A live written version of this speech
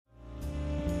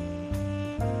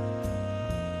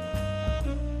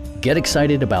Get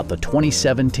excited about the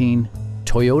 2017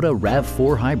 Toyota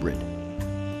RAV4 Hybrid.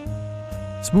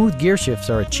 Smooth gear shifts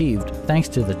are achieved thanks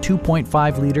to the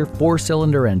 2.5-liter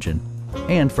four-cylinder engine.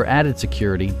 And for added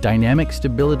security, dynamic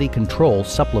stability control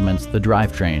supplements the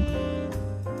drivetrain.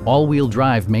 All-wheel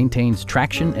drive maintains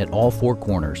traction at all four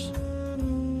corners.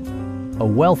 A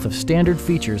wealth of standard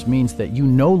features means that you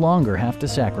no longer have to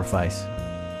sacrifice,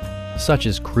 such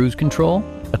as cruise control,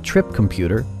 a trip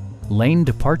computer, lane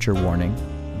departure warning,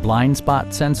 blind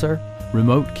spot sensor,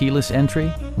 remote keyless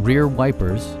entry, rear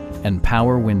wipers, and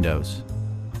power windows.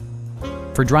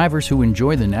 For drivers who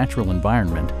enjoy the natural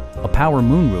environment, a power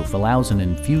moonroof allows an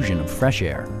infusion of fresh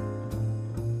air.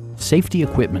 Safety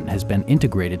equipment has been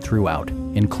integrated throughout,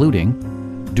 including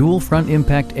dual front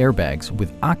impact airbags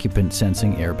with occupant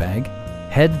sensing airbag,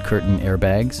 head curtain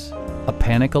airbags, a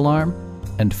panic alarm,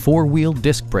 and four-wheel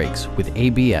disc brakes with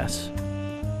ABS.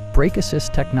 Brake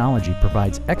assist technology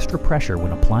provides extra pressure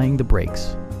when applying the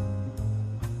brakes.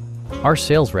 Our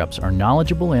sales reps are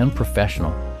knowledgeable and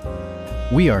professional.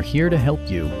 We are here to help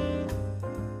you.